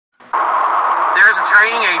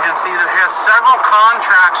training agency that has several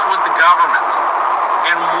contracts with the government.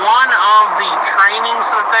 And one of the trainings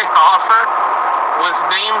that they offer was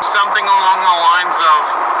named something along the lines of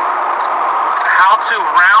how to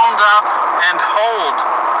round up and hold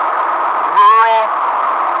rural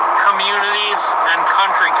communities and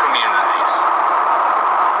country communities.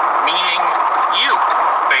 Meaning you,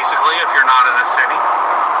 basically, if you're not in a city.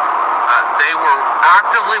 They were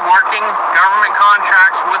actively working government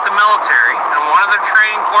contracts with the military, and one of their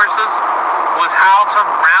training courses was how to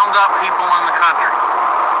round up people in the country,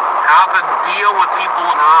 how to deal with people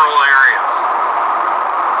in rural areas.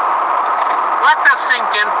 Let that sink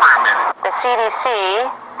in for a minute. The CDC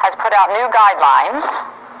has put out new guidelines,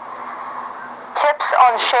 tips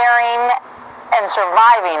on sharing and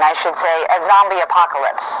surviving, I should say, a zombie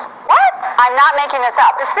apocalypse. What? I'm not making this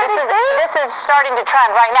up. This is starting to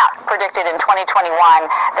trend right now. Predicted in 2021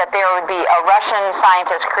 that there would be a Russian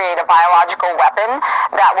scientist create a biological weapon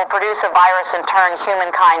that will produce a virus and turn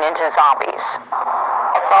humankind into zombies.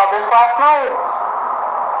 I saw this last night.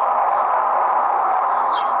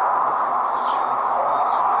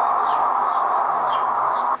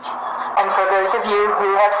 And for those of you who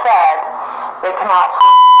have said they cannot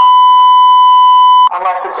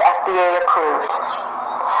unless it's FDA approved,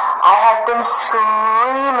 I have been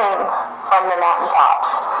screaming from the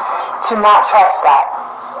mountaintops to not trust that.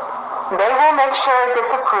 They will make sure it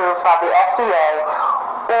gets approved by the FDA,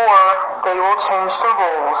 or they will change the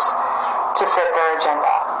rules to fit their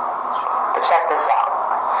agenda. But check this out.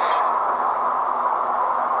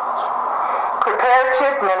 Prepare to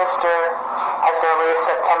administer as early as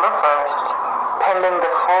September 1st, pending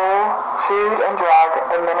the full Food and Drug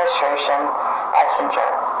Administration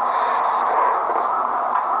licensure.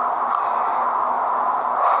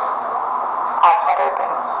 Eyes wide open.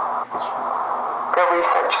 Go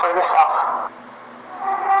research for yourself.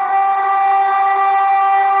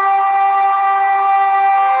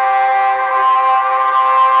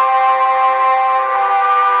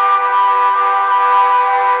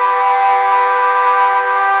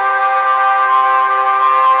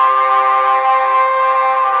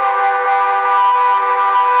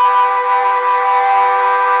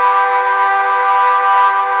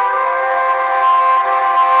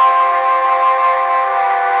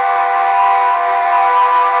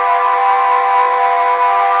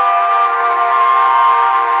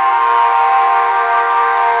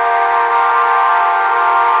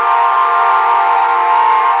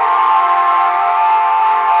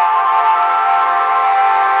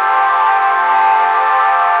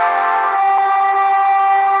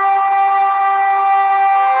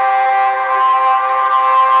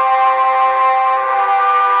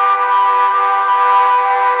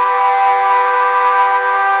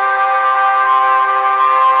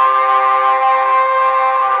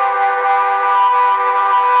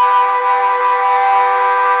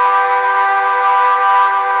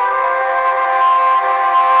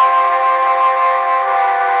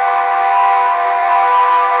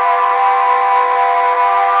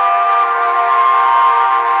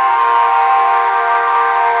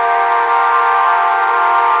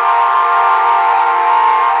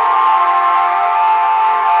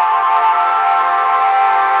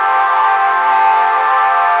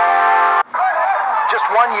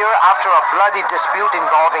 After a bloody dispute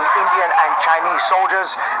involving Indian and Chinese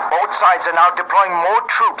soldiers, both sides are now deploying more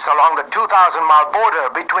troops along the 2,000-mile border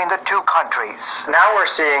between the two countries. Now we're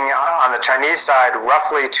seeing on the Chinese side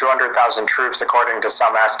roughly 200,000 troops, according to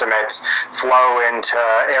some estimates, flow into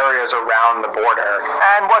areas around the border.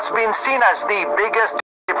 And what's been seen as the biggest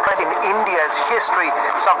deployment in India's history,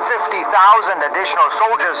 some 50,000 additional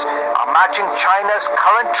soldiers are matching China's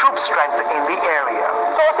current troop strength in the area.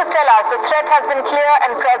 Sources tell us the threat has been clear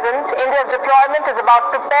and present. India's deployment is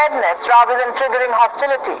about preparedness rather than triggering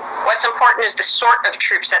hostility. What's important is the sort of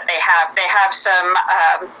troops that they have. They have some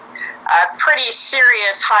pretty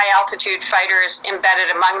serious high-altitude fighters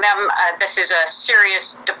embedded among them. This is a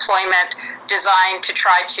serious deployment designed to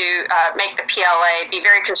try to make the PLA be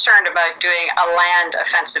very concerned about doing a land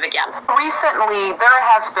offensive again. Recently, there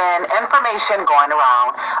has been information going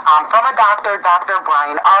around from a doctor, Dr.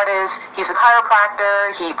 Brian Artis. He's a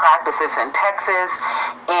chiropractor. He practices in Texas.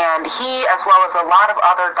 And he, as well as a lot of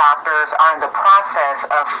other doctors, are in the process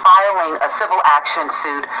of filing a civil action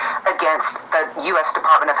suit against the U.S.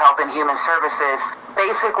 Department of Health and Human Services.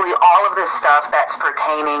 Basically, all of this stuff that's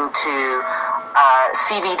pertaining to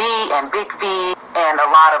CBD and Big V and a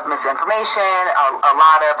lot of misinformation, a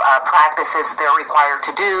lot of practices they're required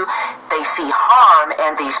to do. They see harm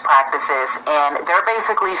in these practices, and they're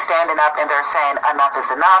basically standing up and they're saying enough is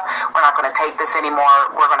enough. We're not going to take this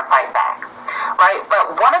anymore. We're going to fight back. right?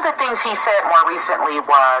 But one of the things he said more recently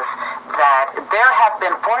was that there have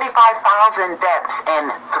been 45,000 deaths in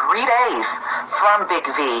 3 days from Big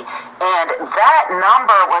V. And that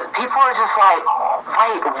number was, people were just like,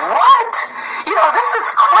 wait, what? You know, this is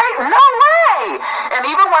crazy. No way. And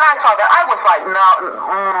even when I saw that, I was like, no.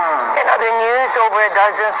 In other news, over a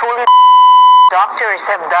dozen fully doctors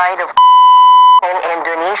have died of in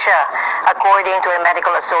Indonesia, according to a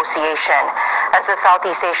medical association, as the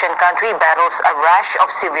Southeast Asian country battles a rash of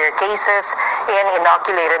severe cases in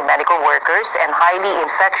inoculated medical workers and highly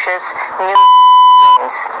infectious new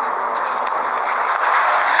strains.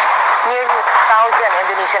 Nearly 1,000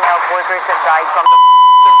 Indonesian health workers have died from the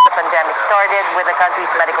since the pandemic started, with the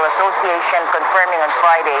country's medical association confirming on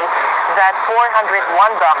Friday that 401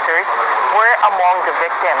 doctors were among the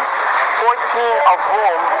victims, 14 of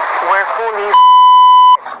whom were fully.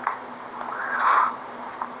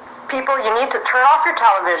 People, you need to turn off your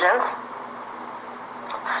televisions.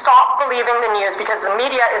 Stop believing the news because the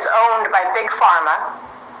media is owned by Big Pharma.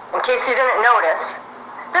 In case you didn't notice,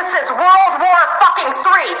 this is World War fucking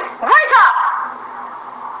III. Wake up!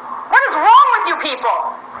 What is wrong with you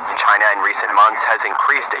people? China in recent months has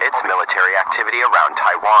increased its military activity around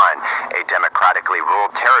Taiwan, a democratically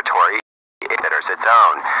ruled territory it considers its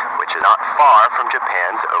own, which is not far from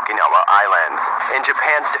Japan's Okinawa Islands. In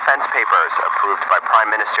Japan's defense papers, approved by Prime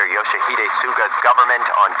Minister Yoshihide Suga's government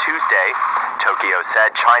on Tuesday, Tokyo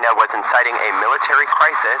said China was inciting a military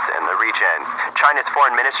crisis in the region. China's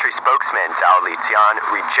foreign ministry spokesman Zhao Lijian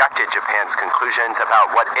rejected Japan's conclusions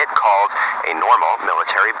about what it calls a normal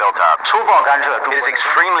military buildup. It is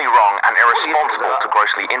extremely wrong and irresponsible to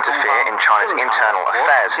grossly interfere in China's internal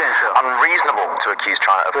affairs, unreasonable to accuse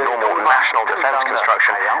China of normal national defense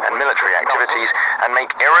construction and military activities, and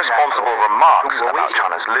make irresponsible remarks about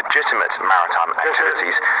China's legitimate maritime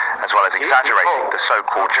activities, as well as exaggerating the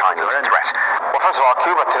so-called Chinese threat. Well, first of all,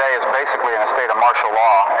 Cuba today is basically in a state of martial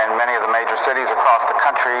law in many of the major cities across the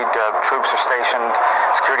country. Troops are stationed,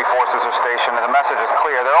 security forces are stationed, and the message is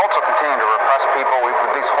clear. They're also continuing to repress people.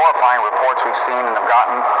 These horrifying reports we've seen and have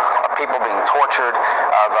gotten of people being tortured,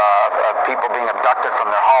 of people being abducted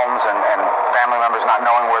from their homes, and family members not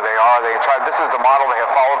knowing where they are. This is the model they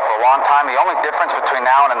have followed for a long time. The only difference between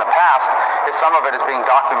now and in the past is some of it is being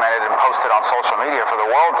documented and posted on social media for the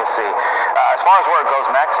world to see. As far as where it goes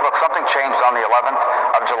next, look, something changed on the 11th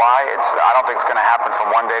of July. I don't think it's going to happen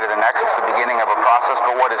from one day to the next. It's the beginning of a process.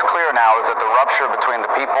 But what is clear now is that the rupture between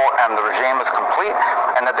the people and the regime is complete,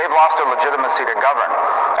 and that they've lost their legitimacy to govern.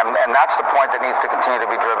 And that's the point that needs to continue to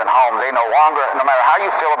be driven home. They no longer, no matter how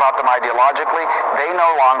you feel about them ideologically, they no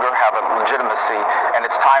longer have a legitimacy, and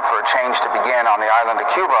it's time for a change to begin on the island of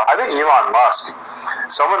Cuba. I think Elon Musk,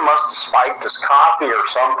 someone must have spiked his coffee or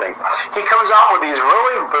something. He comes out with these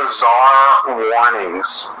really bizarre warnings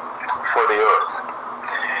for the Earth.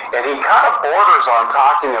 And he kind of borders on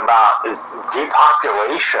talking about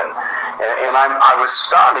depopulation. And I was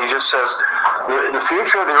stunned. He just says, the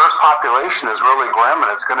future of the Earth's population is really grim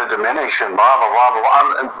and it's going to diminish and blah, blah, blah,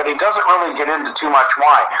 blah. But he doesn't really get into too much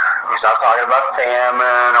why. He's not talking about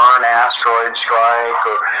famine or an asteroid strike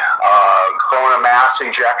or corona mass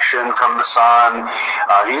ejection from the sun.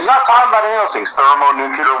 He's not talking about any of those things,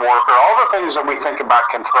 thermonuclear warfare, all the things that we think about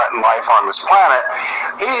can threaten life on this planet.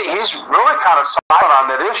 He's really kind of silent on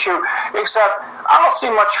that issue, except I don't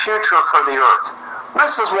see much future for the Earth.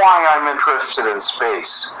 This is why I'm interested in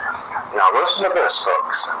space. Now listen to this,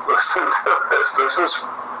 folks. Listen to this.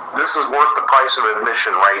 This is worth the price of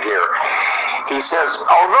admission right here. He says,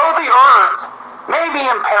 although the Earth may be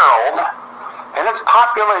imperiled and its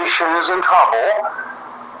population is in trouble,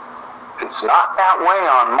 it's not that way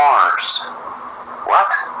on Mars. What?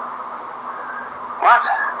 What?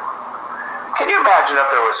 Can you imagine if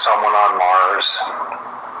there was someone on Mars?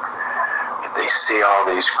 If they see all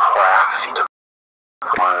these craft on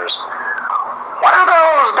Mars. What are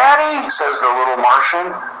those, Daddy? Says the little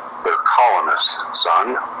Martian. They're colonists,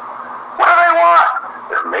 son. What do they want?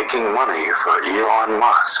 They're making money for Elon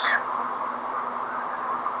Musk.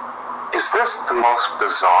 Is this the most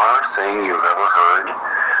bizarre thing you've ever heard?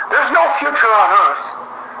 There's no future on Earth.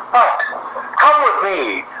 But come with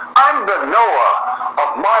me. I'm the Noah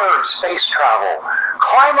of modern space travel.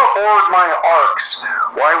 Climb aboard my arks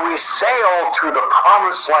while we sail to the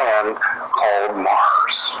promised land called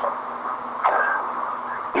Mars.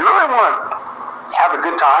 You really want to have a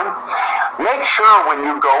good time? Make sure when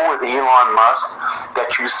you go with Elon Musk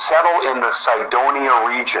that you settle in the Cydonia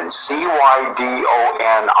region, Cydonia.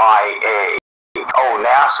 Oh,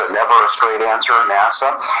 NASA, never a straight answer,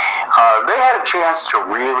 NASA. They had a chance to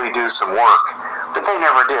really do some work that they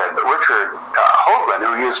never did. But Richard Hoagland,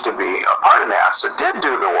 who used to be a part of NASA, did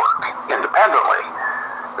do the work independently.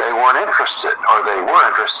 They weren't interested, or they were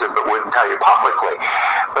interested but wouldn't tell you publicly.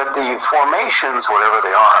 But the formations, whatever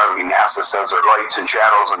they are, I mean, NASA says they're lights and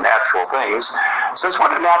shadows and natural things. Since when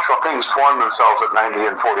do natural things form themselves at 90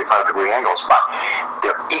 and 45-degree angles? But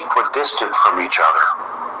they're equidistant from each other,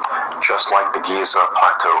 just like the Giza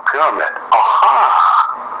Plateau Pyramid. Aha!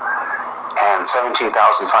 And 17,500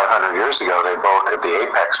 years ago, they both, at the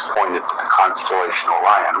apex, pointed to the constellation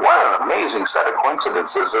Orion. What an amazing set of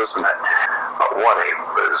coincidences, isn't it? But what a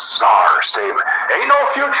bizarre statement. Ain't no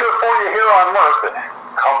future for you here on Earth, but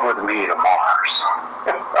come with me to Mars.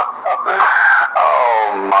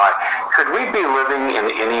 Oh my. Could we be living in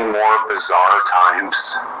any more bizarre times?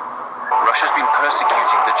 Russia's been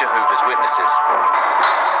persecuting the Jehovah's Witnesses.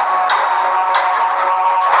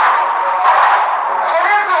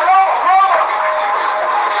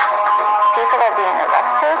 People are being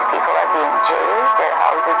arrested, people are being jailed, their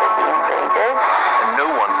houses are being raided. And no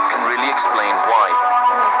one can really explain why.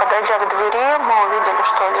 Подойдя к двери, мы увидели,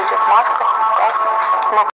 что люди в масках,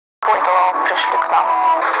 мы пришли к нам.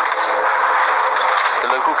 The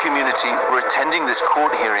local community were attending this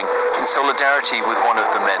court hearing in solidarity with one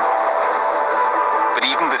of the men. But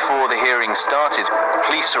even before the hearing started,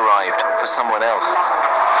 police arrived for someone else.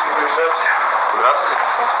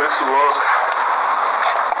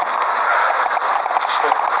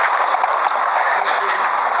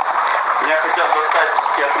 Меня хотят достать в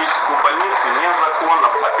психиатрическую больницу незаконно.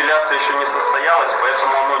 Апелляция еще не состоялась,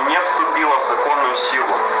 поэтому оно не вступило в законную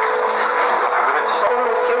силу.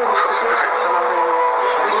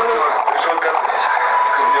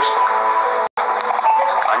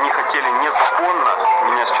 Они хотели незаконно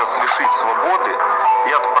меня сейчас лишить свободы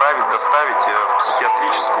и отправить, доставить в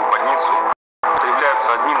психиатрическую больницу. Это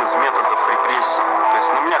является одним из методов репрессий. То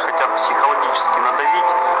есть на меня хотят психологически надавить.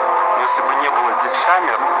 Но если бы не было здесь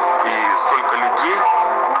камер и столько людей,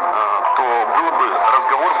 то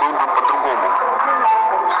разговор был бы по-другому.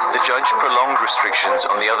 The judge prolonged restrictions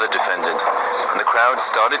on the other defendant, and the crowd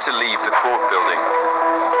started to leave the court building.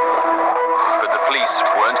 But the police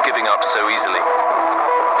weren't giving up so easily.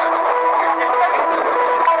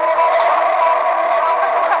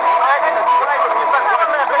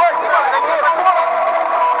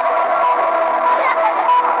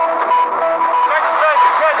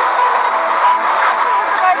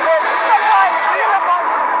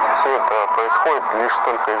 Все это происходит лишь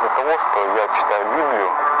только из-за того, что я читаю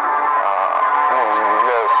Библию, и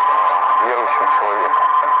являюсь верующим человеком.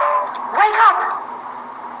 Wake up!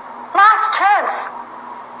 Last chance!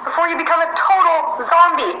 Before you become a total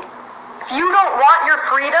zombie. If you don't want your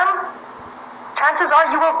freedom, chances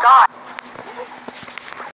are you will die.